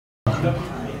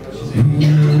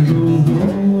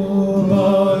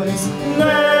Boys,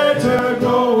 let her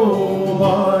go,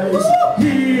 boys.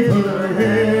 Heave her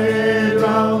head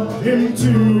round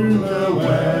into the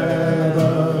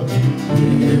weather.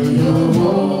 Hear your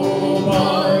woe,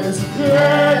 boys,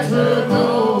 let her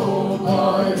go,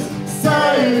 boys.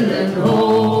 Sailing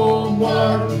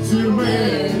homeward to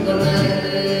Mingulay.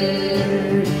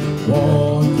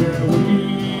 Water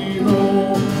we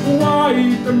know,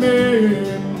 white the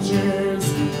minges.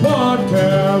 What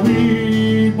care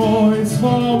we, boys,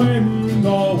 for wind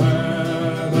or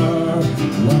weather?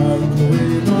 When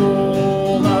we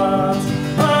know that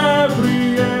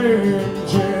every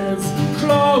inch is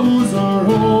closer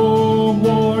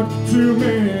homeward to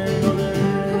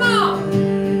Mingulay. Come on!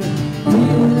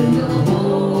 Hear your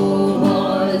woe,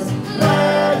 boys,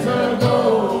 let her go,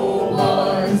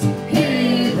 boys.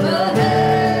 Heave her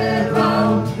head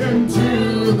round into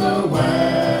the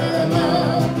weather.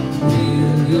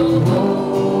 Hear your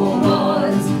woe,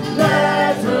 boys,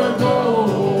 let her go,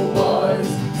 boys.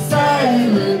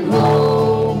 Sailing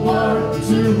homeward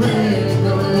to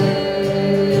Mingulay.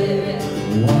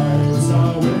 Wives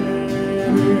are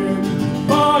waiting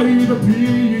by the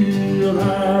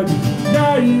pierhead,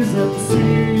 gaze and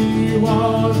see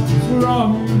what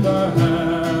from the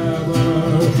heather.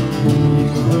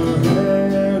 Move her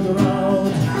head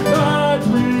round that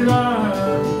we'll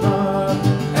anchor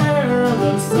ere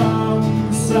the sun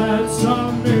sets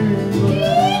on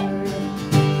Mingulay.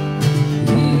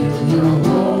 Hear your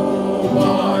woe,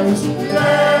 boys,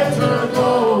 let her go,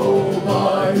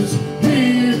 boys.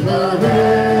 Heave her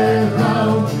head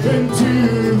round into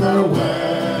the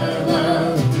weather.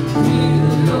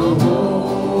 Hear your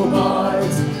woe,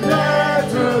 boys, let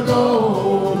her go,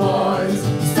 boys.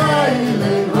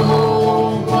 Sailing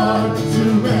homeward to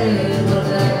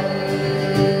Mingulay.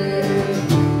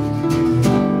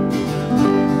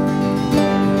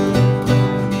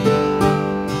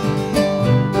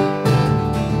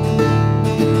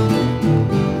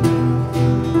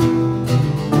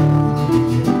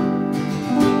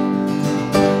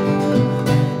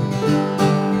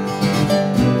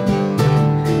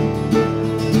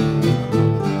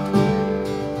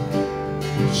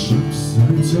 Ships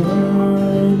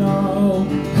return now,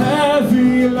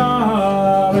 heavy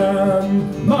laden,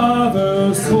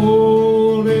 mothers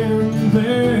holding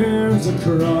theirs a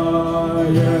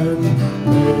crying.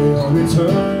 They'll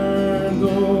return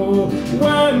though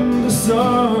when the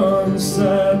sun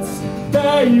sets,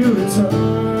 they'll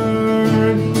return.